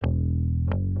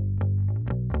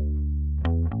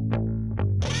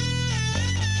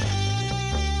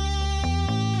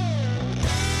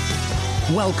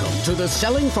Welcome to the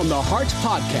Selling from the Heart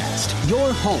podcast,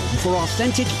 your home for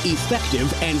authentic,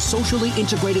 effective, and socially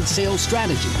integrated sales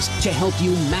strategies to help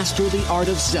you master the art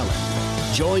of selling.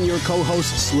 Join your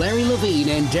co-hosts Larry Levine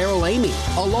and Daryl Amy,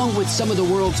 along with some of the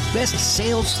world's best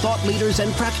sales thought leaders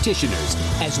and practitioners,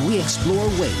 as we explore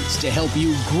ways to help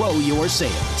you grow your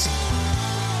sales.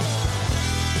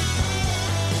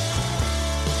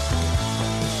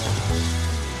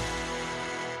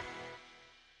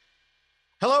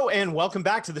 Hello and welcome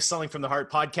back to the Selling from the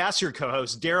Heart podcast. Your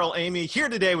co-host Daryl Amy here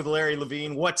today with Larry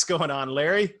Levine. What's going on,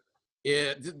 Larry?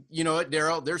 Yeah, you know what,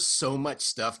 Daryl? There's so much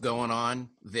stuff going on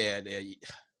that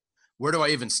where do I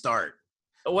even start?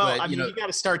 Well, but, you got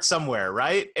to start somewhere,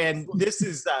 right? And this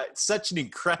is such an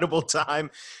incredible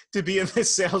time to be in the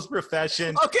sales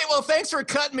profession. Okay, well, thanks for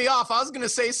cutting me off. I was going to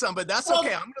say something, but that's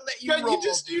okay. I'm going to let you roll,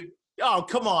 dude. Oh,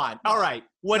 come on. All right.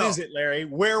 What is it, Larry?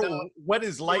 What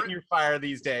is lighting your fire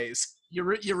these days? You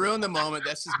ruined the moment.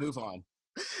 Let's just move on.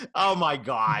 Oh my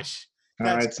gosh.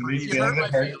 That's crazy.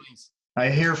 I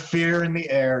hear fear in the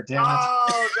air. Damn it.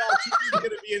 Oh gosh, this is going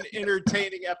to be an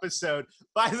entertaining episode.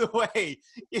 By the way,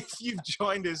 if you've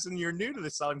joined us and you're new to the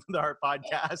Selling from the Heart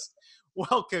podcast,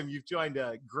 welcome. You've joined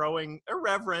a growing,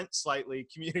 irreverent, slightly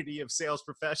community of sales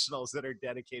professionals that are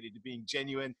dedicated to being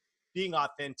genuine, being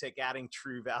authentic, adding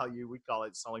true value. We call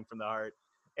it Selling from the Heart.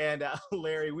 And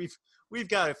Larry, we've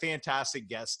got a fantastic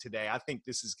guest today. I think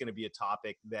this is going to be a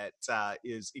topic that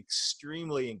is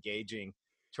extremely engaging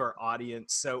to our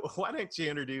audience. So why don't you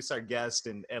introduce our guest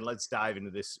and let's dive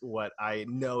into this, what I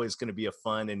know is going to be a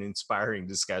fun and inspiring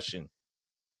discussion.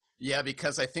 Yeah,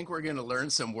 because I think we're going to learn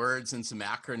some words and some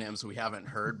acronyms we haven't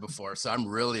heard before. So I'm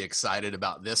really excited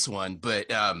about this one. But,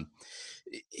 Paul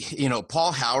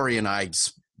Howery and I,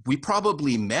 we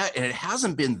probably met, and it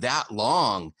hasn't been that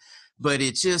long. But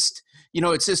it's just,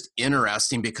 it's just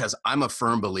interesting because I'm a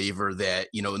firm believer that,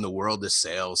 in the world of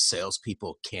sales,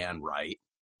 salespeople can write,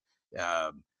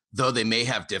 though they may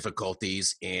have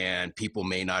difficulties and people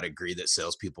may not agree that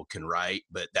salespeople can write.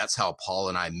 But that's how Paul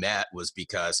and I met, was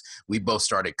because we both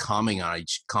started commenting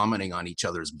on each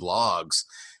other's blogs.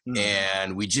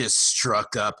 And we just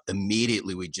struck up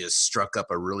immediately. We just struck up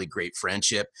a really great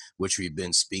friendship, which we've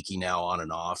been speaking now on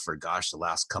and off for, the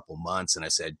last couple months. And I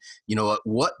said, you know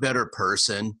what better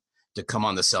person to come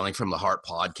on the Selling from the Heart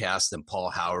podcast than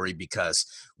Paul Howery, because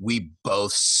we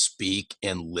both speak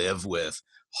and live with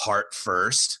heart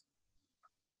first.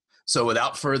 So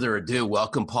without further ado,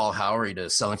 welcome Paul Howery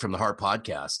to Selling from the Heart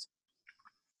podcast.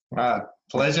 Wow.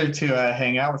 Pleasure to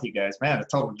hang out with you guys, man. A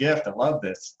total gift. I love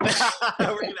this. We're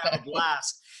gonna have a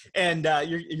blast, and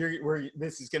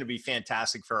this is going to be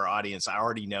fantastic for our audience. I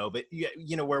already know, but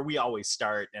where we always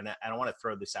start, and I want to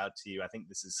throw this out to you. I think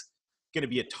this is going to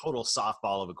be a total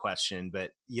softball of a question,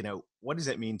 but what does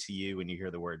it mean to you when you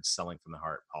hear the word "selling from the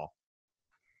heart," Paul?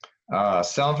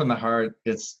 Selling from the heart.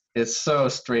 It's so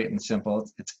straight and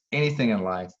simple. It's anything in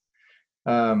life.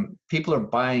 People are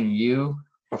buying you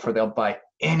before they'll buy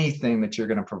anything that you're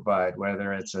going to provide,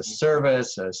 whether it's a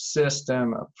service, a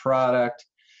system, a product.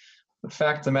 The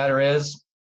fact of the matter is,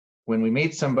 when we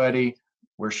meet somebody,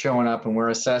 we're showing up and we're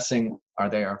assessing, are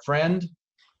they our friend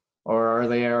or are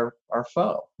they our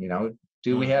foe?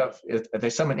 Do we have, are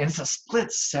they someone, and it's a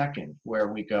split second where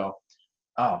we go,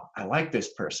 oh, I like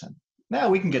this person. Now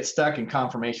we can get stuck in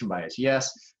confirmation bias. Yes,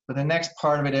 but the next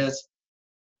part of it is,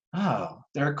 oh,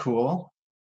 they're cool.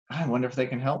 I wonder if they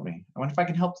can help me. I wonder if I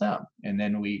can help them. And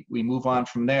then we move on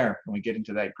from there and we get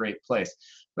into that great place.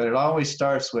 But it always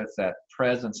starts with that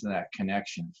presence and that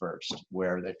connection first,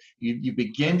 where you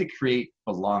begin to create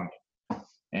belonging.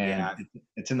 And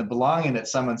it's in the belonging that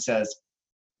someone says,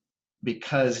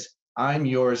 because I'm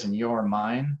yours and you're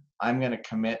mine, I'm going to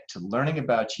commit to learning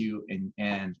about you,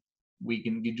 and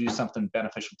you do something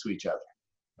beneficial to each other.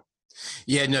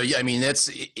 Yeah, no, I mean, that's,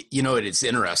 it's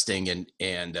interesting.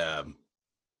 And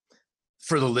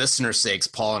for the listeners' sakes,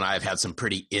 Paul and I have had some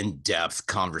pretty in-depth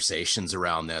conversations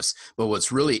around this. But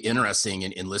what's really interesting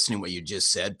in listening to what you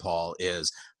just said, Paul,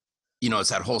 is, it's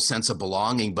that whole sense of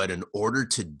belonging. But in order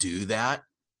to do that,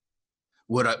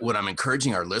 what I'm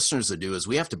encouraging our listeners to do is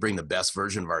we have to bring the best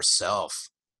version of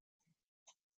ourselves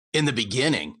in the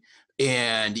beginning.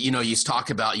 And, you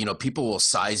talk about, people will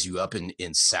size you up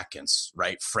in seconds,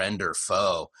 right? Friend or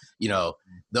foe,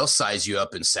 they'll size you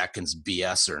up in seconds,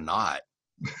 BS or not.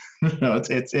 No,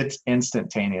 it's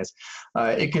instantaneous.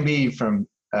 It can be from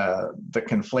the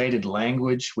conflated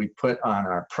language we put on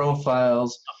our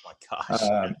profiles. Oh my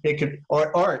gosh! It could,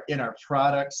 or in our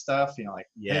product stuff. Like,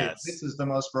 yes, hey, this is the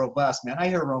most robust. Man, I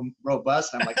hear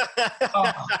robust, and I'm like,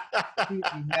 oh, shoot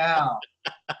me now.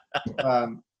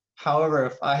 However,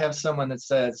 if I have someone that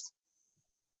says,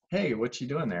 "Hey, what you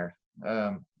doing there?"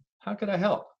 How could I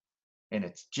help? And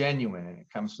it's genuine and it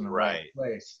comes from the right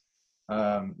place.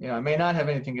 I may not have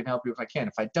anything to help you if I can.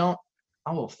 If I don't,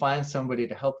 I will find somebody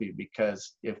to help you,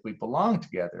 because if we belong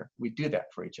together, we do that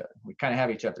for each other. We kind of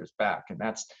have each other's back, and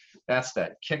that's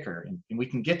that kicker. And we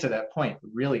can get to that point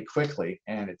really quickly,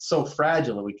 and it's so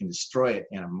fragile that we can destroy it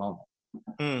in a moment.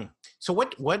 So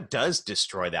what does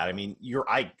destroy that? I mean,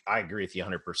 I agree with you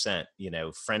 100%,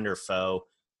 friend or foe,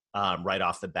 right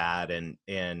off the bat.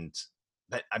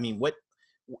 But I mean,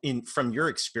 from your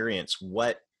experience,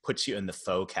 what puts you in the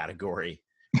foe category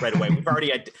right away? We've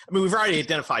already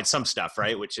identified some stuff,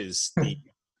 right? Which is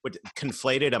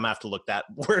conflated. I'm gonna have to look that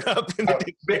word up in the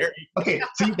dictionary. Okay,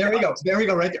 see, there we go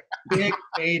right there. Big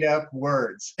made up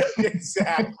words.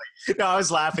 Exactly. No, I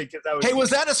was laughing because I was. Hey, was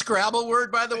that a Scrabble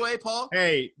word, by the way, Paul?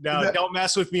 Hey, no, don't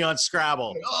mess with me on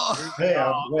Scrabble.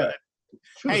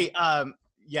 Hey,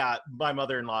 yeah, my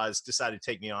mother-in-law has decided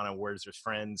to take me on Words with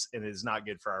Friends, and it is not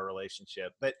good for our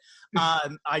relationship. But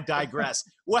I digress.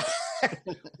 What?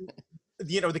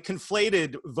 The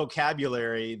conflated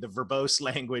vocabulary, the verbose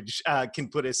language can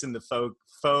put us in the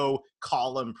faux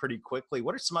column pretty quickly.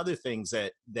 What are some other things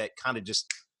that kind of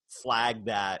just flag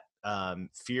that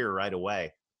fear right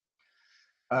away?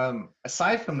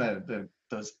 Aside from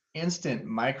those instant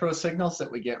micro signals that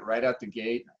we get right out the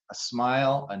gate, a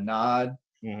smile, a nod,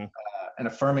 an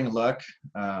affirming look.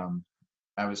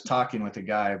 I was talking with a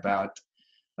guy about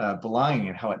belonging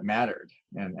and how it mattered,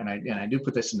 and I do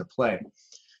put this into play.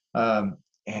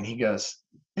 And he goes,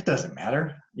 it doesn't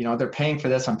matter. They're paying for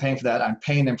this. I'm paying for that. I'm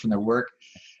paying them for their work.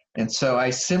 And so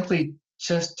I simply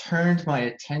just turned my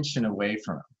attention away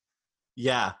from him.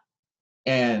 Yeah.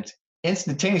 And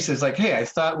instantaneously, it's like, hey, I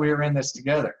thought we were in this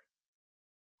together.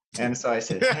 And so I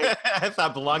said, hey, I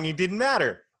thought belonging didn't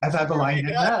matter. Didn't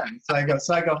matter.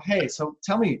 So I go, hey, so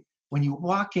tell me, when you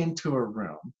walk into a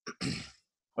room,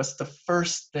 what's the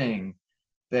first thing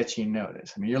that you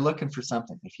notice? I mean, you're looking for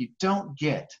something. If you don't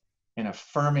get an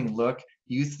affirming look,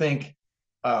 you think,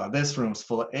 oh, this room's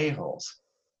full of a-holes.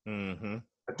 Mm-hmm.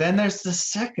 But then there's the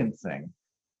second thing,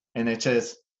 and it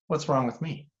says, what's wrong with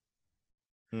me?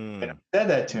 And I said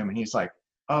that to him, and he's like,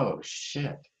 oh,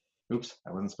 shit. Oops,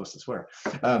 I wasn't supposed to swear.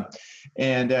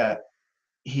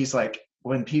 He's like,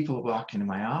 when people walk into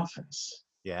my office.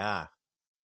 Yeah.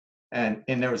 And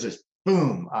there was this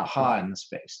boom, aha in the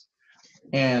space.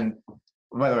 And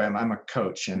by the way, I'm a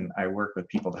coach, and I work with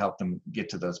people to help them get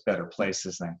to those better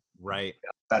places. And right.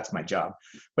 That's my job.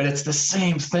 But it's the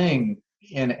same thing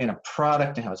in a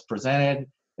product and how it's presented.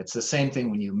 It's the same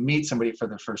thing when you meet somebody for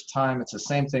the first time. It's the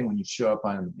same thing when you show up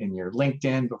in your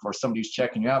LinkedIn before somebody's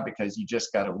checking you out because you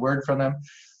just got a word from them.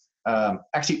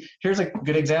 Actually, here's a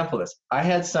good example of this. I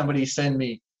had somebody send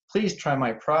me, please try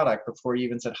my product before you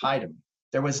even said hi to me.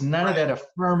 There was none of that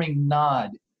affirming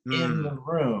nod in the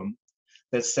room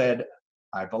that said,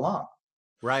 I belong.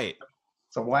 Right.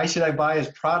 So why should I buy his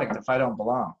product if I don't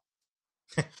belong?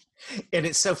 And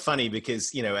it's so funny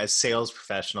because, as sales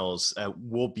professionals,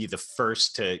 we'll be the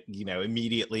first to,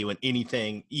 immediately when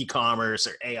anything e-commerce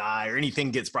or AI or anything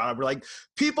gets brought up, we're like,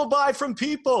 people buy from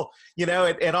people,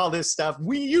 and all this stuff.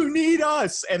 You need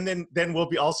us. And then we'll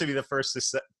also be the first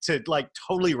to like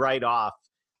totally write off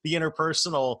the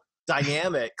interpersonal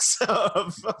dynamics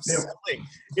of selling.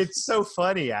 It's so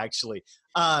funny, actually.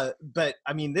 But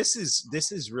I mean, this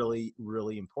is really,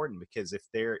 really important because if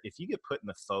you get put in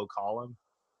the faux column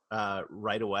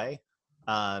right away,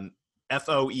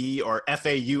 FOE or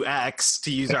FAUX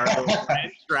to use our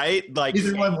French, right? Like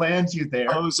either one lands you there.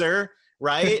 Poser,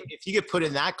 right? If you get put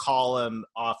in that column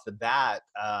off the bat,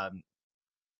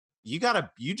 you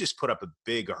just put up a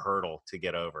big hurdle to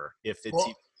get over if it's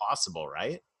even possible,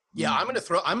 right? Yeah, I'm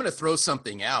gonna throw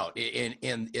something out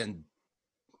in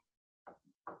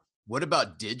what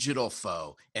about digital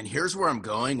foe? And here's where I'm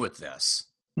going with this.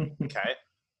 Okay.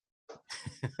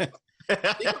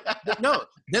 No,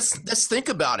 let's think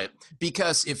about it,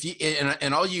 because if you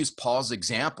and I'll use Paul's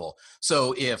example.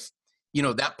 So if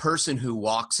that person who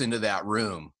walks into that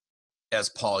room, as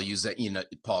Paul used that,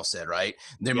 Paul said, right?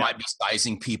 There might be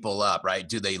sizing people up, right?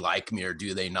 Do they like me or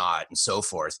do they not? And so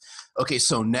forth. Okay,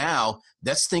 so now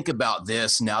let's think about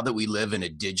this. Now that we live in a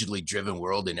digitally driven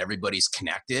world and everybody's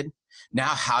connected, now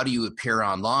how do you appear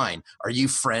online? Are you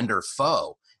friend or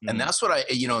foe? And that's what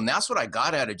I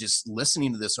got out of just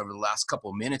listening to this over the last couple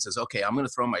of minutes is, okay, I'm going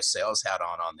to throw my sales hat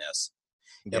on this.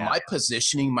 Yeah. Am I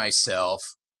positioning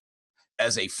myself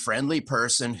as a friendly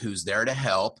person who's there to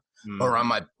help? Or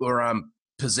I'm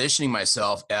positioning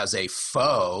myself as a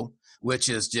foe, which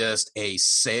is just a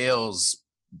sales,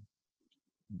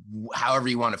 however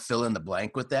you want to fill in the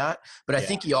blank with that. But I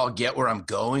think you all get where I'm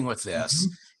going with this.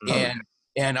 And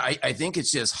And I think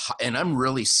it's just, and I'm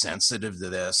really sensitive to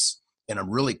this, and I'm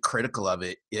really critical of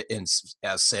it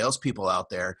as salespeople out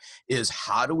there, is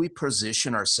how do we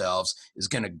position ourselves is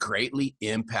going to greatly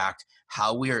impact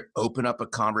how we open up a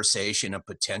conversation and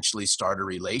potentially start a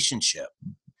relationship.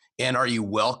 And are you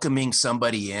welcoming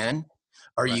somebody in?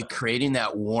 Are you creating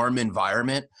that warm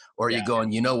environment? Or are you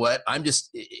going, you know what,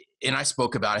 and I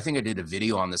spoke about, I think I did a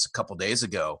video on this a couple days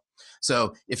ago.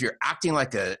 So if you're acting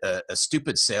like a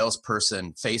stupid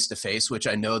salesperson face to face, which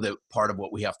I know that part of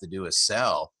what we have to do is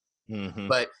sell,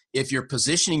 but if you're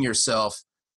positioning yourself,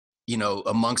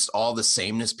 amongst all the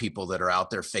sameness people that are out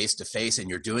there face to face, and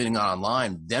you're doing it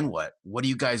online, then what? What are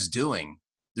you guys doing?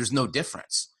 There's no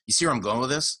difference. You see where I'm going with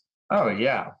this? Oh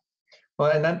yeah.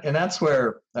 Well, and that's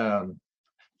where,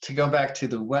 to go back to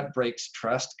the what breaks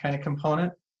trust kind of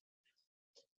component.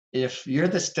 If you're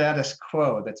the status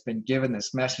quo that's been given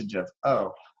this message of,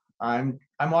 oh, I'm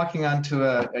walking onto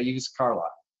a used car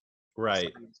lot.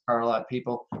 Right. Used car lot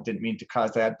people, didn't mean to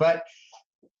cause that, but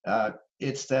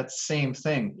it's that same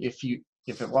thing. If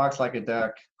it walks like a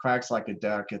duck, quacks like a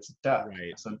duck, it's a duck.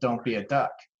 Right. So don't be a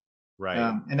duck. Right.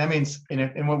 And that means,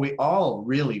 and what we all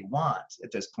really want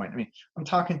at this point, I mean, I'm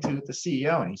talking to the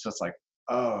CEO and he's just like,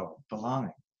 oh,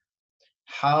 belonging.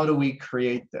 How do we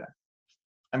create that?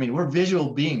 I mean, we're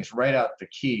visual beings right out the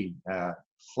key,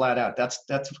 flat out. That's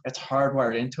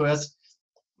hardwired into us.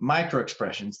 Micro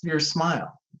expressions, your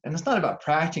smile. And it's not about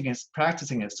practicing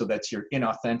it so that you're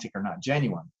inauthentic or not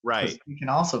genuine. Right. You can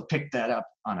also pick that up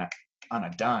on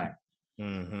a dime.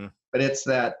 But it's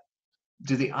that,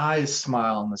 do the eyes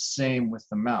smile and the same with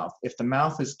the mouth? If the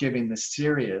mouth is giving the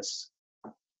serious,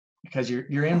 because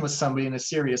you're in with somebody in a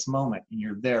serious moment and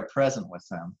you're there present with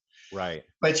them. Right.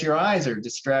 But your eyes are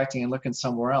distracting and looking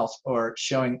somewhere else, or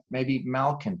showing maybe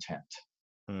malcontent.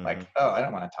 Like, oh, I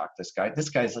don't want to talk to this guy. This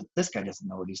guy doesn't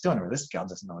know what he's doing, or this gal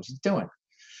doesn't know what she's doing.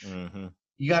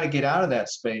 You got to get out of that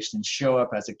space and show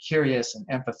up as a curious and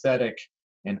empathetic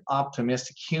and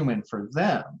optimistic human for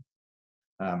them.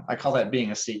 I call that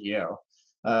being a CEO.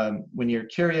 When you're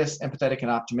curious, empathetic,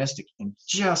 and optimistic, and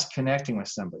just connecting with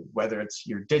somebody, whether it's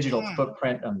your digital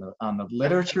footprint on the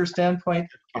literature standpoint,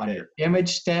 on your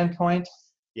image standpoint,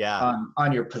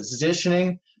 on your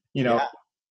positioning,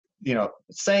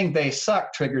 saying they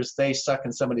suck triggers they suck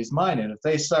in somebody's mind, and if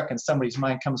they suck and somebody's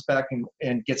mind comes back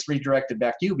and gets redirected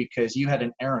back to you because you had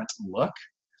an errant look,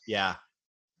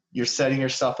 you're setting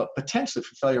yourself up potentially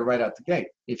for failure right out the gate.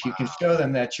 If you can show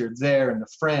them that you're there and the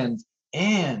friend.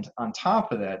 And on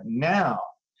top of that, now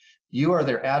you are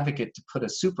their advocate to put a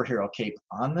superhero cape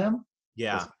on them.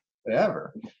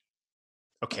 Whatever.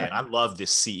 Okay, I love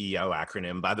this CEO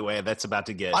acronym. By the way, that's about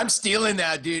to get. I'm stealing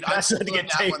that, dude. That's about to get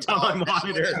taped on my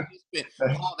monitor.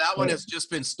 That one has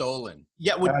just been stolen.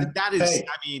 Yeah, that is.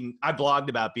 I mean, I blogged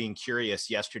about being curious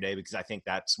yesterday because I think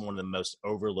that's one of the most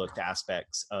overlooked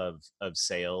aspects of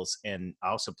sales, and I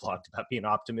also blogged about being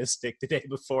optimistic the day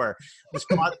before. This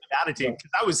positive attitude,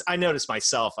 because I noticed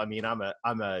myself. I mean,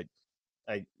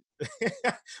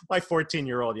 my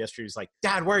 14-year-old yesterday was like,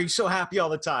 Dad, why are you so happy all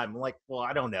the time? I'm like, well,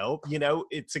 I don't know.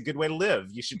 It's a good way to live.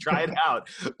 You should try it out.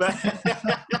 But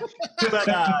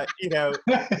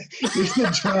you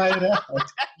should try it out.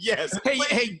 Yes.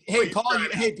 Hey,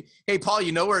 Paul,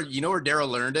 you know where Daryl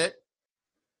learned it?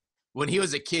 When he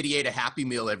was a kid, he ate a Happy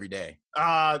Meal every day.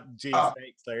 Geez,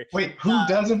 thanks, Larry. Wait, who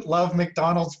doesn't love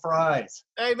McDonald's fries?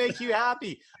 They make you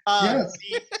happy. Yes.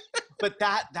 But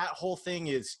that whole thing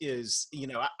is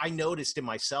I noticed in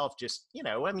myself just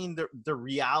I mean the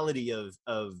reality of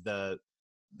the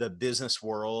business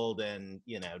world and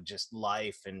just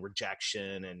life and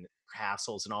rejection and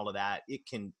hassles and all of that, it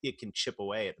can chip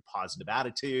away at the positive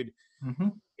attitude. It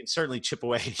can certainly chip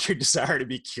away at your desire to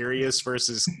be curious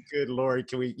versus good Lord,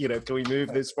 can we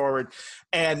move this forward,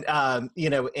 and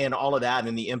and all of that,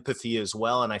 and the empathy as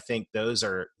well. And I think those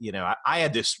are I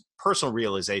had this personal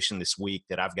realization this week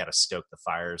that I've got to stoke the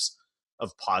fires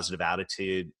of positive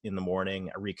attitude in the morning.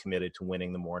 I recommitted to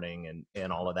winning the morning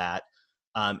and all of that.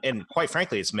 And quite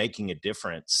frankly, it's making a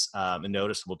difference, a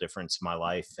noticeable difference in my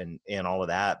life and all of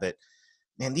that. But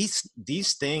man,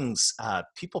 these things,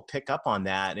 people pick up on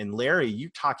that. And Larry, you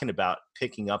talking about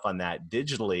picking up on that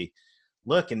digitally.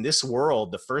 Look, in this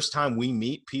world, the first time we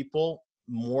meet people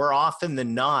more often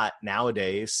than not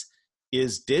nowadays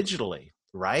is digitally,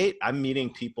 right? I'm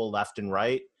meeting people left and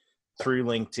right through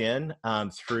LinkedIn,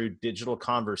 through digital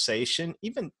conversation,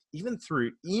 even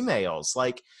through emails.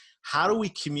 Like, how do we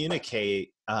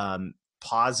communicate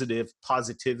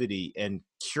positivity and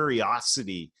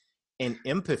curiosity and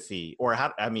empathy? Or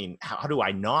how do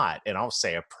I not? And I'll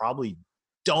say I probably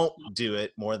don't do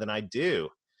it more than I do.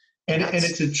 And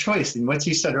it's a choice. And what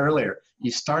you said earlier,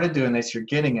 you started doing this, you're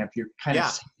getting it, you're kind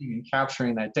of seeing and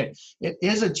capturing that thing. It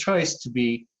is a choice to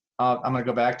be, I'm going to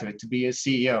go back to it, to be a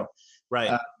CEO.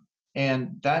 Right.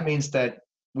 And that means that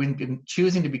when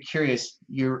choosing to be curious,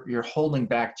 you're holding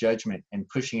back judgment and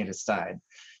pushing it aside.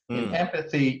 In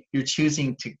empathy, you're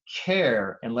choosing to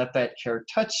care and let that care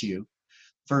touch you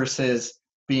versus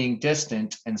being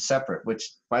distant and separate, which,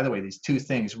 by the way, these two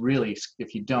things really,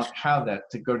 if you don't have that,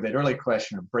 to go to that early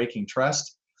question of breaking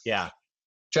trust,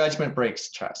 judgment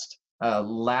breaks trust.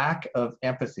 Lack of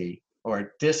empathy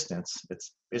or distance,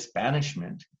 it's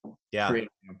banishment,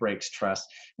 breaks trust.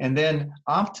 And then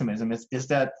optimism is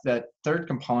that third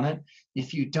component.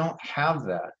 If you don't have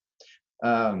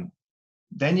that,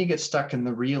 then you get stuck in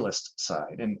the realist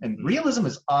side. And realism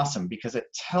is awesome because it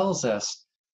tells us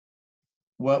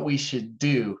what we should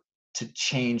do to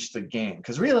change the game.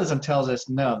 Because realism tells us,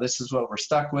 no, this is what we're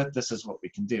stuck with. This is what we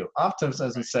can do.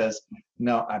 Optimism says,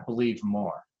 no, I believe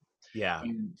more. Yeah.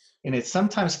 And it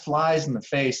sometimes flies in the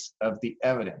face of the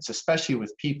evidence, especially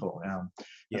with people.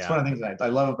 That's one of the things I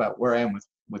love about where I am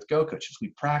with Go Coaches. We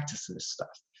practice this stuff.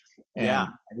 And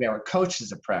we have our coaches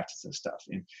that practice this stuff.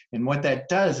 And what that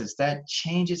does is that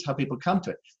changes how people come to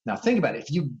it. Now think about it.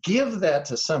 If you give that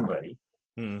to somebody,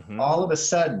 all of a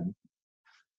sudden,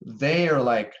 they are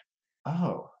like,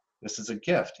 oh, this is a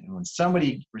gift. And when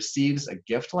somebody receives a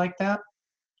gift like that,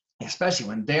 especially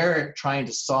when they're trying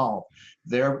to solve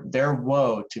their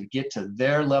woe to get to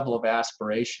their level of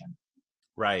aspiration,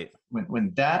 right?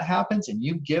 When that happens and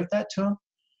you give that to them,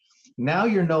 now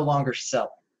you're no longer selling.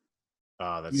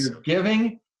 Oh, you're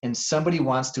giving, and somebody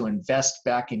wants to invest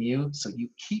back in you, so you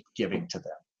keep giving to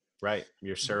them. Right,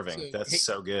 you're serving. That's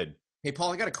so good. Hey,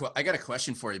 Paul, I got a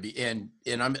question for you, and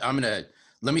I'm gonna.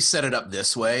 Let me set it up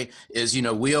this way, is,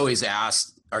 we always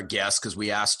ask our guests, because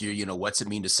we asked you, what's it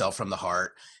mean to sell from the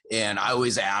heart? And I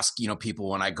always ask,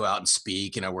 people when I go out and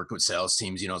speak and I work with sales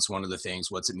teams, it's one of the things,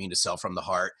 what's it mean to sell from the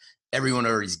heart? Everyone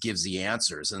always gives the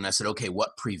answers. And I said, okay,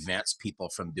 what prevents people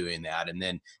from doing that? And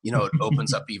then, it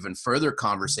opens up even further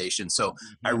conversation. So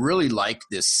I really like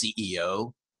this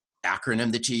CEO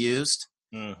acronym that you used.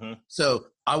 So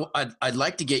I'd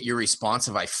like to get your response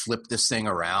if I flip this thing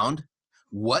around.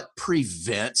 What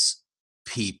prevents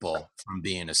people from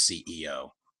being a CEO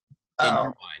in your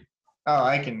mind? Oh,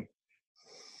 I can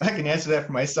answer that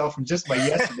for myself from just my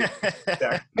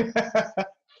yesterday.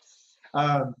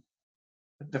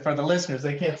 For the listeners,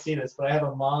 they can't see this, but I have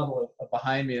a model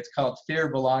behind me. It's called Fear,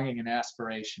 Belonging, and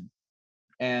Aspiration.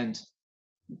 And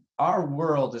our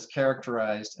world is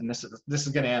characterized, and this is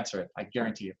going to answer it, I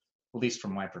guarantee you, at least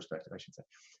from my perspective, I should say.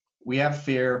 We have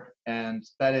fear, and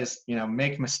that is,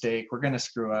 make a mistake, we're going to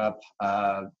screw up,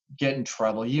 get in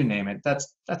trouble, you name it.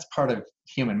 That's part of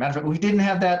human. Matter of fact, if we didn't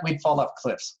have that, we'd fall off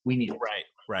cliffs. We need it.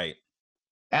 Right.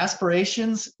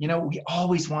 Aspirations, we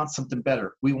always want something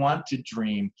better. We want to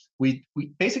dream. We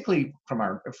basically,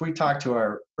 if we talk to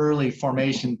our early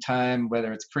formation time,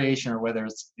 whether it's creation or whether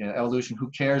it's evolution, who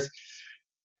cares?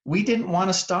 We didn't want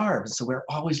to starve, so we're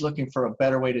always looking for a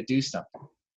better way to do something.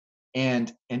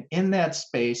 And in that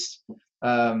space,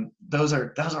 those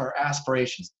are our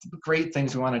aspirations, the great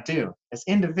things we want to do. As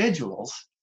individuals,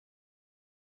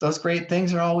 those great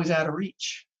things are always out of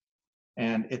reach.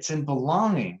 And it's in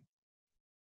belonging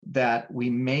that we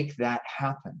make that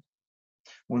happen.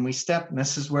 When we step, and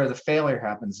this is where the failure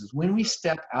happens, is when we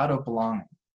step out of belonging,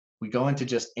 we go into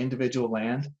just individual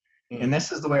land. And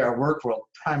this is the way our work world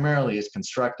primarily is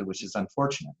constructed, which is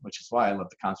unfortunate, which is why I love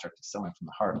the construct of selling from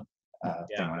the heart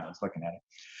thing when I was looking at it,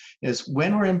 is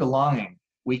when we're in belonging,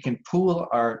 we can pool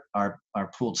our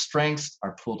pooled strengths,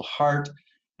 our pooled heart,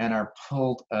 and our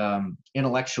pooled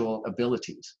intellectual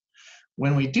abilities.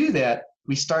 When we do that,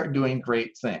 we start doing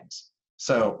great things.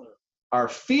 So our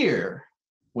fear,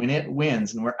 when it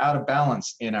wins and we're out of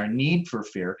balance in our need for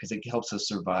fear, because it helps us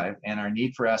survive, and our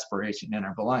need for aspiration and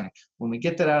our belonging, when we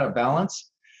get that out of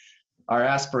balance, our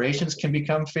aspirations can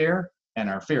become fear, and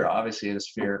our fear obviously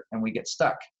is fear, and we get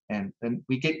stuck. And then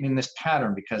we get in this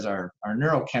pattern because our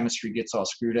neurochemistry gets all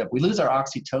screwed up. We lose our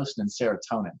oxytocin and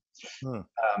serotonin.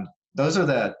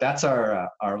 That's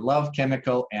our love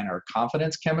chemical and our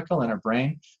confidence chemical in our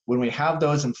brain. When we have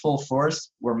those in full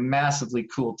force, we're massively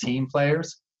cool team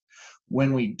players.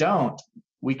 When we don't,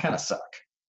 we kind of suck.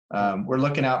 We're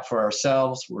looking out for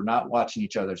ourselves. We're not watching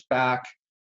each other's back.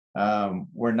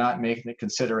 We're not making the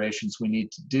considerations we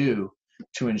need to do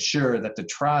to ensure that the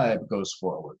tribe goes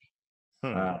forward.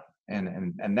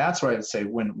 And that's where I'd say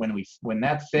when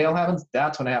that fail happens,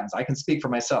 that's when it happens. I can speak for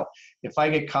myself. If I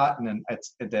get caught in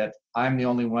that I'm the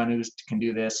only one who can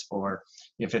do this, or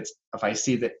if I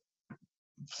see that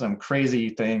some crazy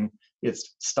thing.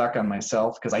 It's stuck on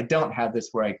myself because I don't have this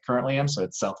where I currently am. So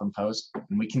it's self-imposed,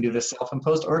 and we can do this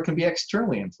self-imposed, or it can be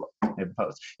externally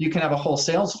imposed. You can have a whole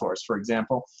sales force, for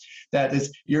example, that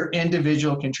is your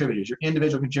individual contributors.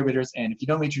 And if you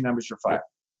don't meet your numbers, you're fired.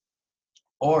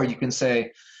 Or you can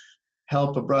say,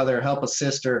 help a brother, help a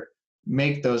sister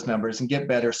make those numbers and get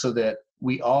better so that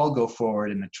we all go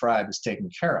forward and the tribe is taken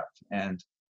care of. And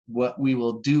what we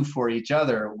will do for each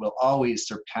other will always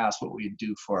surpass what we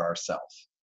do for ourselves.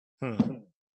 That'd be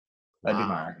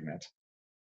my argument.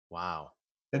 Wow.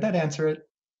 Did that answer it?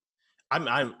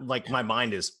 I'm like, my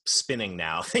mind is spinning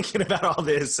now thinking about all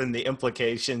this and the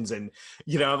implications. And,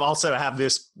 I've also have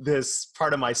this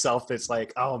part of myself that's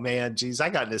like, oh man, geez, I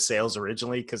got into sales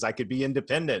originally because I could be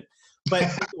independent, but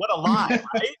what a lie,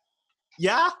 right?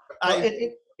 Yeah. Well,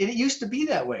 it used to be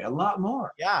that way a lot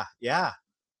more. Yeah. Yeah.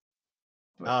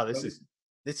 But, this is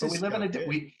we live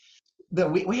in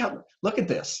we have, look at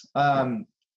this.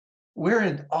 We're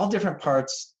in all different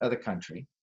parts of the country,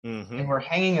 and we're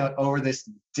hanging out over this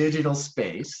digital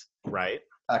space, right?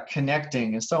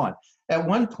 Connecting and so on. At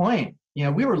one point,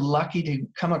 we were lucky to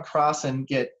come across and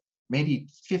get maybe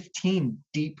 15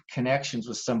 deep connections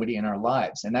with somebody in our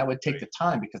lives, and that would take the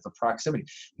time because of proximity.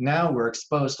 Now we're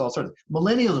exposed to all sorts of,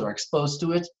 millennials are exposed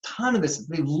to a ton of this.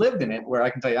 They've lived in it, where I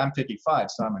can tell you, I'm 55,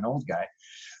 so I'm an old guy.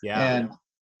 Yeah. And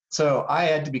so I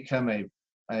had to become a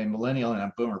millennial and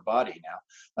a boomer body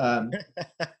now.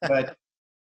 But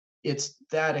it's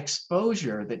that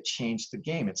exposure that changed the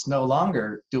game. It's no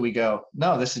longer do we go,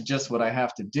 no, this is just what I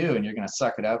have to do, and you're going to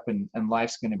suck it up, and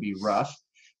life's going to be rough,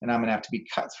 and I'm going to have to be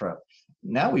cutthroat.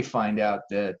 Now we find out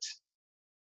that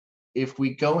if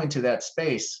we go into that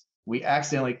space, we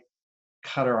accidentally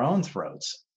cut our own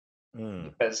throats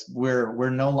because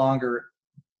we're no longer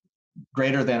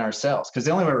greater than ourselves. Because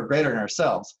the only way we're greater than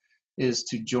ourselves is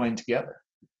to join together.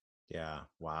 Yeah.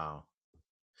 Wow.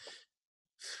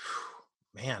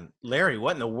 Man, Larry,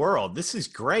 what in the world? This is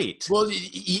great. Well, but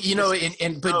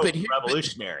here,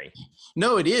 revolutionary.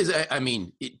 No, it is. I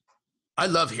mean, I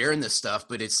love hearing this stuff,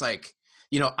 but it's like,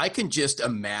 I can just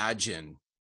imagine,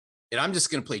 and I'm just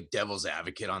going to play devil's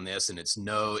advocate on this, and it's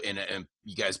and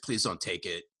you guys, please don't take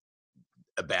it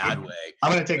a bad way.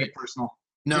 I'm going to take it personal.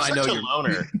 No, you're I know such a you're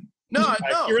loner. No.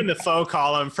 You're in the faux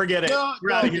column. Forget it. No,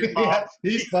 You're out of here, Paul. Yeah,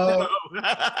 he's faux.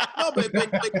 No,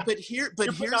 but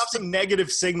here's some negative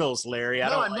signals, Larry.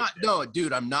 I'm not. No,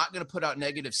 dude, I'm not going to put out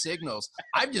negative signals.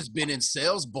 I've just been in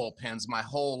sales bullpens my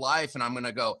whole life, and I'm going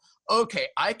to go, okay,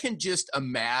 I can just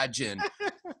imagine,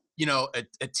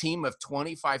 a team of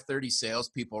 25, 30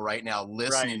 salespeople right now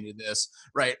listening to this,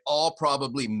 right? All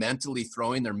probably mentally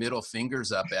throwing their middle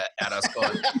fingers up at us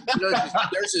going,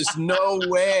 there's just no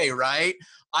way, right?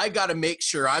 I got to make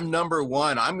sure I'm number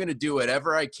one. I'm going to do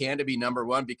whatever I can to be number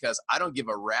one because I don't give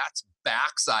a rat's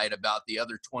backside about the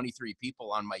other 23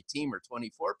 people on my team or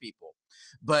 24 people.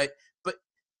 But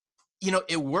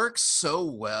it works so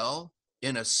well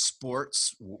in a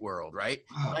sports world, right?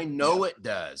 I know it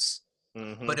does.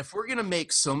 Mm-hmm. But if we're going to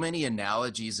make so many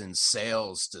analogies in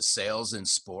sales to sales in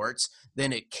sports,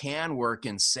 then it can work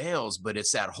in sales, but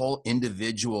it's that whole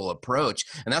individual approach.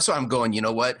 And that's why I'm going,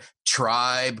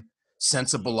 tribe,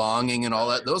 sense of belonging and all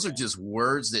that. Those are just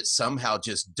words that somehow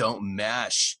just don't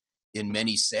mesh in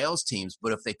many sales teams.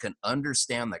 But if they can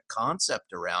understand the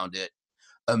concept around it,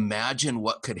 imagine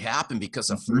what could happen, because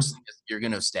the first thing you're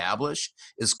going to establish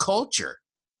is culture.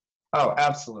 Oh,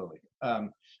 absolutely.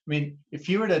 If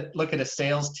you were to look at a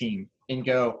sales team and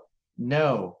go,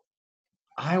 no,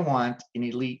 I want an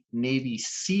elite Navy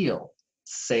SEAL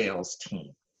sales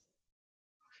team,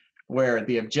 where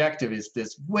the objective is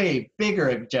this way bigger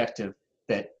objective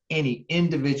that any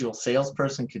individual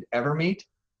salesperson could ever meet,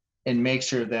 and make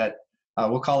sure that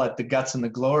we'll call it the guts and the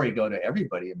glory go to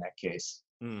everybody in that case.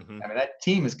 Mm-hmm. That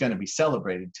team is going to be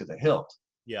celebrated to the hilt.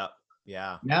 Yeah.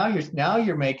 Yeah. Now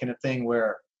you're making a thing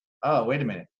where, oh, wait a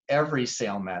minute, every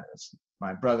sale matters.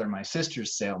 My brother, my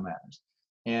sister's sale matters.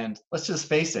 And let's just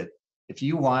face it, if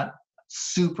you want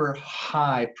super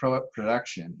high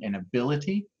production and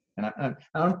ability, and I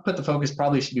don't put the focus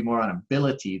probably should be more on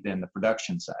ability than the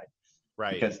production side.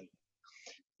 Right. Because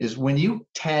is when you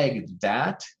tag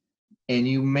that and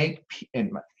you make,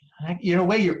 in a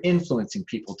way, you're influencing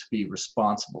people to be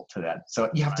responsible to that. So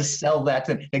you have to sell that.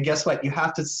 And guess what? You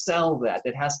have to sell that.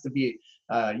 It has to be,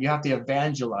 you have to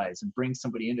evangelize and bring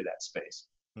somebody into that space.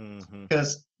 Mm-hmm.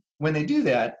 Because when they do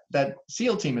that, that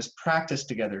SEAL team is practiced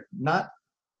together, not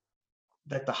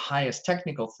that the highest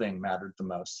technical thing mattered the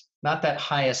most, not that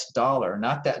highest dollar,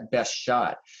 not that best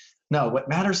shot. No, what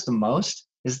matters the most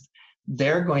is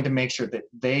they're going to make sure that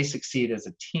they succeed as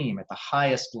a team at the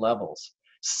highest levels.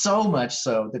 so much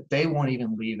so that they won't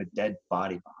even leave a dead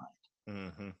body behind.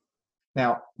 Mm-hmm.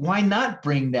 Now, why not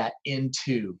bring that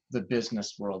into the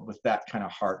business world with that kind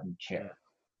of heart and care?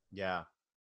 Yeah.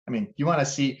 I mean, you want to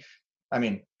see, I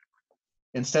mean,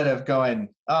 instead of going,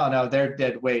 oh no, they're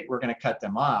dead weight, we're going to cut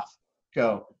them off,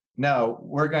 go, no,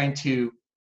 we're going to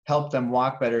help them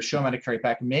walk better, show them how to carry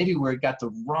back. Maybe we've got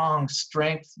the wrong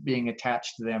strength being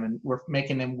attached to them and we're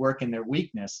making them work in their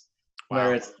weakness,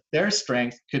 whereas their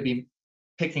strength could be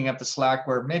picking up the slack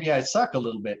where maybe I suck a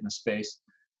little bit in the space,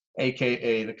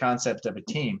 AKA the concept of a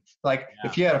team. Like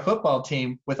if you had a football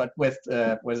team with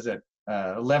 11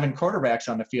 quarterbacks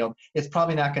on the field, it's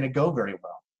probably not going to go very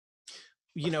well.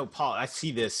 You know, Paul, I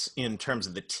see this in terms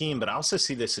of the team, but I also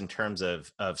see this in terms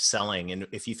of selling. And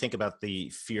if you think about the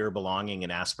fear, belonging,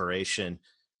 and aspiration,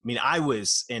 I mean, I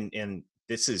was, and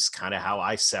this is kind of how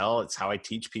I sell. It's how I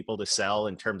teach people to sell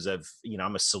in terms of, you know,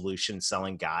 I'm a solution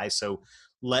selling guy. So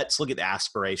let's look at the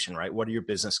aspiration, right? What are your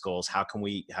business goals? How can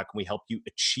we help you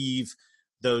achieve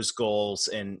those goals?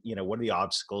 And, you know, what are the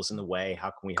obstacles in the way? How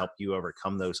can we help you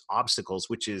overcome those obstacles,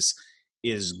 which is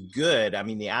good. I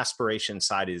mean, the aspiration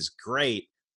side is great,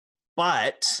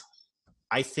 but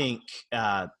I think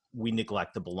we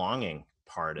neglect the belonging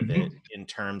part of it in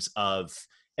terms of,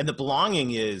 and the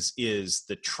belonging is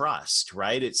the trust,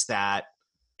 right? It's that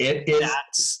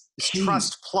that's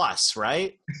trust plus,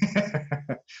 right?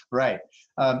 Right.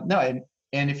 No,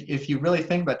 and if you really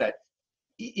think about that,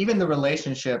 even the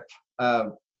relationship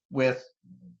with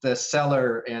the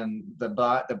seller and the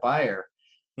buyer,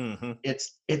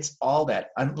 it's all that,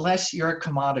 unless you're a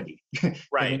commodity.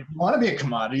 Right. I mean, if you want to be a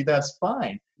commodity, that's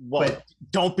fine. Well, but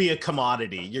don't be a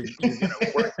commodity. You're going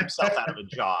to work yourself out of a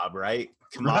job, right?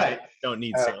 Commodities don't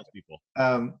need salespeople.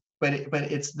 But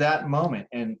it's that moment,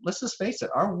 and let's just face it,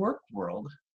 our work world,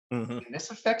 and this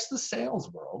affects the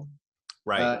sales world,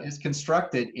 right? Is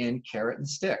constructed in carrot and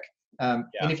stick. And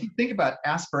if you think about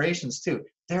aspirations too,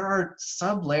 there are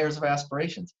sub layers of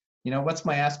aspirations. You know, what's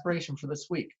my aspiration for this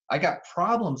week? I got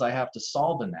problems I have to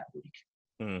solve in that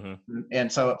week.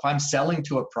 And so if I'm selling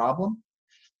to a problem,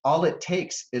 all it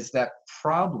takes is that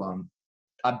problem.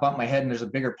 I bump my head and there's a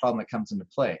bigger problem that comes into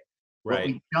play. Right. What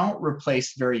we don't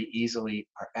replace very easily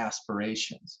are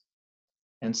aspirations.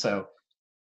 And so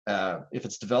if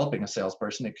it's developing a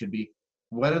salesperson, it could be,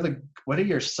 what are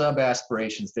your sub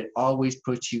aspirations that always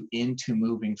put you into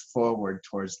moving forward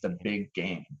towards the big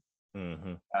game?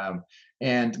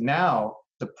 And now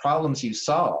the problems you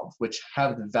solve, which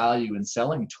have the value in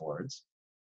selling towards,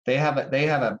 they have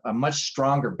a much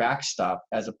stronger backstop,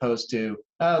 as opposed to,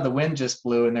 oh, the wind just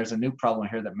blew and there's a new problem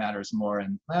here that matters more,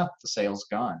 and well, the sale's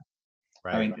gone.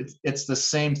 Right. I mean, it's the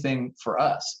same thing for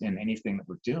us in anything that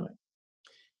we're doing.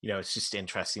 You know, it's just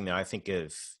interesting though. I think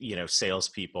of, you know,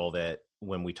 salespeople that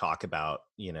when we talk about,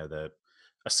 you know,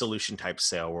 a solution type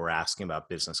sale, where we're asking about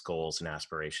business goals and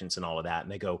aspirations and all of that,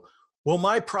 and they go, well,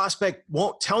 my prospect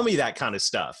won't tell me that kind of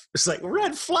stuff. It's like,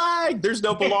 red flag. There's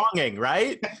no belonging,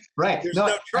 right? Right. There's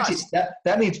no trust. Actually,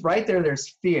 that means right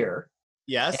there's fear.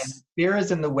 Yes. And fear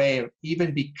is in the way of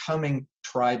even becoming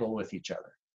tribal with each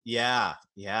other. Yeah.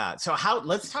 Yeah. So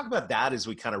let's talk about that as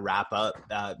we kind of wrap up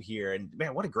here. And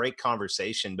man, what a great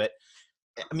conversation. But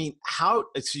I mean, so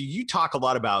you talk a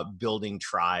lot about building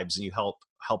tribes, and you help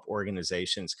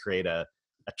organizations create a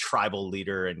tribal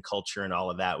leader and culture and all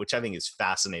of that, which I think is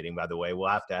fascinating, by the way. We'll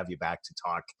have to have you back to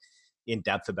talk in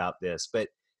depth about this. But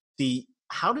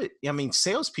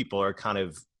salespeople are kind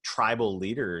of tribal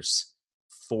leaders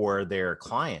for their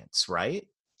clients, right?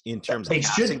 In terms of they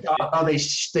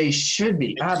should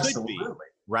be, absolutely.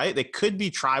 Right? They could be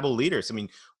tribal leaders. I mean,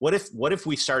 what if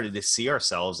we started to see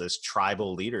ourselves as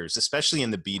tribal leaders, especially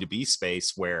in the B2B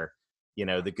space, where, you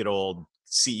know, the good old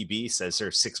CEB says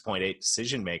there's 6.8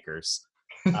 decision makers.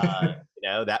 You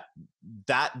know,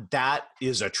 that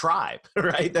is a tribe,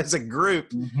 right? That's a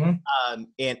group.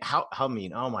 And how, I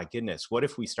mean, oh my goodness, what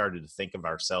if we started to think of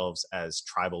ourselves as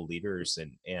tribal leaders,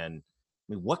 and I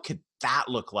mean, what could that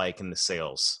look like in the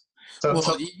sales?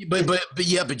 But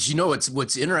you know,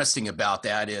 what's interesting about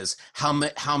that is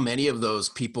how many of those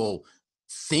people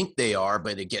think they are,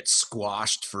 but it gets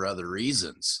squashed for other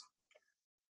reasons.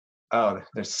 Oh,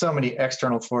 there's so many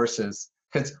external forces.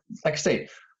 Because, like I say,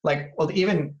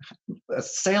 even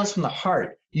sales from the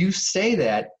heart, you say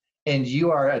that, and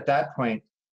you are at that point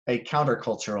a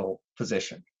countercultural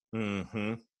position.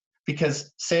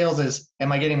 Because sales is,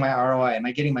 am I getting my ROI? Am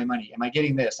I getting my money? Am I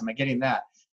getting this? Am I getting that?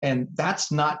 And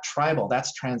that's not tribal,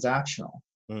 that's transactional.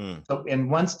 So, and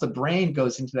once the brain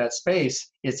goes into that space,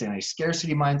 it's in a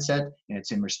scarcity mindset, and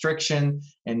it's in restriction,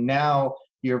 and now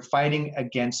you're fighting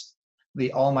against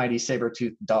the almighty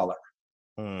saber-toothed dollar.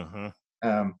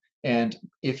 And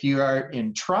if you are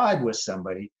in tribe with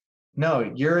somebody,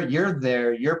 no, you're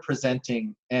there, you're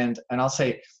presenting, and I'll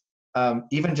say,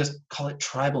 even just call it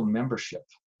tribal membership,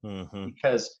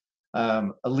 because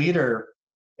a leader,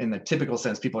 in the typical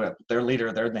sense, people are their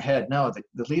leader, they're in the head. No,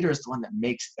 the leader is the one that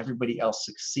makes everybody else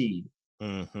succeed.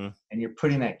 And you're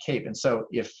putting that cape. And so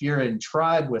if you're in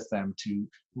tribe with them, to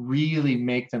really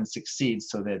make them succeed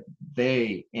so that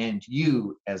they and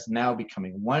you as now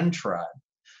becoming one tribe,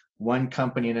 one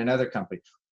company and another company.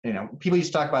 You know, people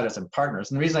used to talk about us as partners.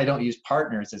 And the reason I don't use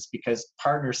partners is because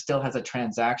partners still has a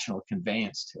transactional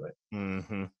conveyance to it.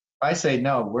 If I say,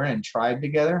 no, we're in tribe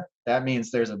together, that means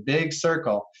there's a big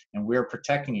circle and we're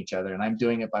protecting each other. And I'm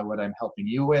doing it by what I'm helping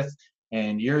you with.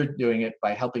 And you're doing it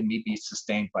by helping me be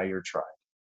sustained by your tribe.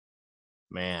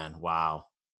 Man, wow.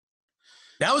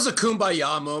 That was a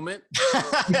kumbaya moment.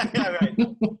 Yeah, right.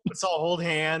 Let's all hold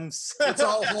hands. Let's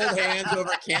all hold hands over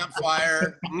a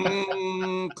campfire.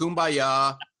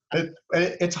 Kumbaya.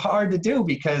 It's hard to do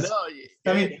because,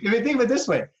 I mean, if you think of it this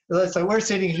way, so we're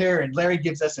sitting here and Larry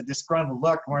gives us a disgruntled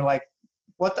look and we're like,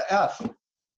 what the F?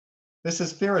 This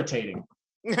is irritating.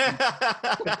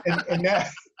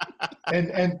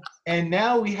 and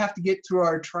now we have to get through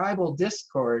our tribal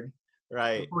discord,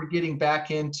 right? Before getting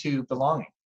back into belonging.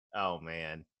 Oh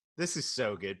man, this is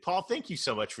so good, Paul. Thank you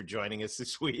so much for joining us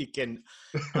this week. And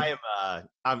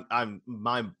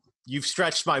you've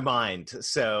stretched my mind,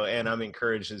 so, and I'm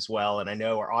encouraged as well. And I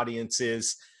know our audience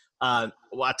is. Well,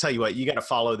 I'll tell you what, you got to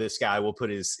follow this guy. We'll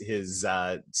put his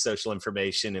social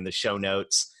information in the show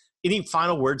notes. Any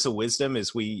final words of wisdom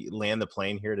as we land the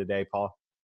plane here today, Paul?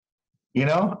 You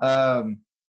know, I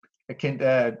can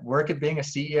work at being a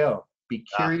CEO. Be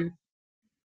curious,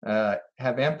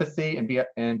 have empathy, and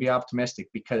be optimistic,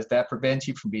 because that prevents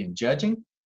you from being judging.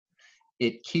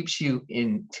 It keeps you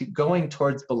going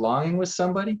towards belonging with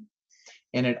somebody,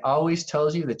 and it always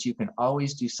tells you that you can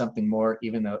always do something more,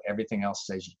 even though everything else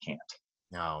says you can't.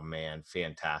 Oh man,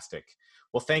 fantastic.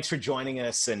 Well, thanks for joining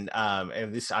us, and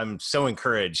this, I'm so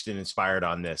encouraged and inspired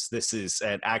on this. This is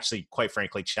actually, quite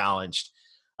frankly, challenged.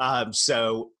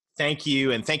 So thank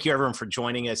you, and thank you everyone for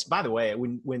joining us. By the way,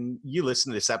 when you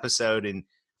listen to this episode, and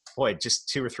boy, just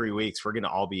 2 or 3 weeks, we're going to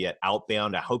all be at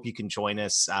Outbound. I hope you can join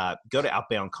us. Go to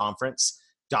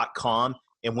outboundconference.com,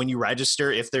 and when you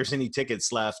register, if there's any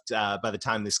tickets left by the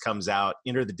time this comes out,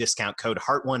 enter the discount code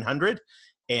HEART100.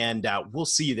 And we'll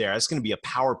see you there. It's going to be a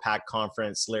power-packed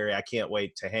conference, Larry. I can't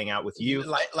wait to hang out with you.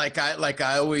 Like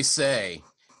I always say,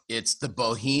 it's the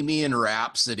Bohemian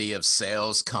Rhapsody of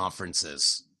sales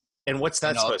conferences. And what's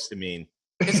that supposed to mean?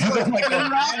 It's like a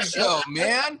rap show,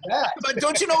 man. But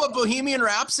don't you know what Bohemian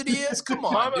Rhapsody is? Come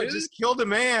on, Mama dude. just killed a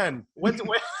man.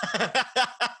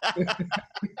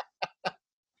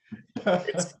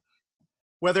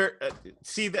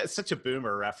 See, that's such a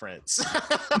boomer reference.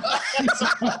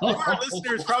 Our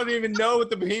listeners probably don't even know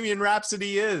what the Bohemian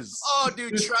Rhapsody is. Oh,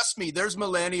 dude, trust me. There's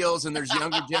millennials and there's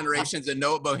younger generations that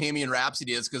know what Bohemian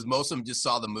Rhapsody is because most of them just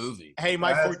saw the movie. Hey,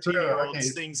 my 14-year-old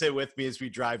sings it with me as we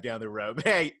drive down the road.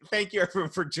 Hey, thank you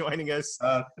everyone for joining us.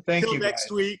 Until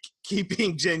next week, keep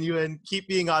being genuine, keep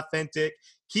being authentic,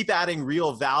 keep adding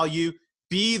real value,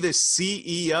 be the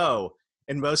CEO,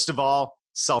 and most of all,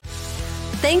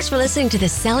 Thanks for listening to the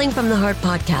Selling from the Heart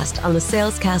podcast on the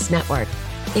Salescast Network.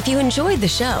 If you enjoyed the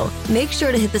show, make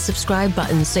sure to hit the subscribe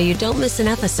button so you don't miss an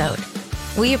episode.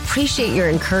 We appreciate your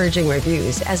encouraging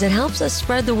reviews as it helps us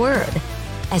spread the word.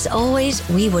 As always,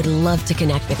 we would love to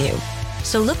connect with you.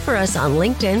 So look for us on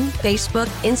LinkedIn, Facebook,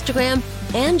 Instagram,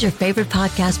 and your favorite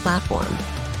podcast platform.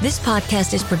 This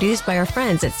podcast is produced by our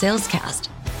friends at Salescast.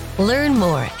 Learn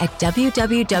more at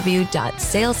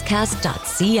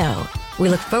www.salescast.co. We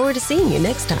look forward to seeing you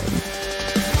next time.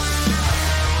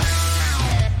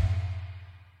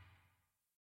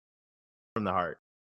 From the heart.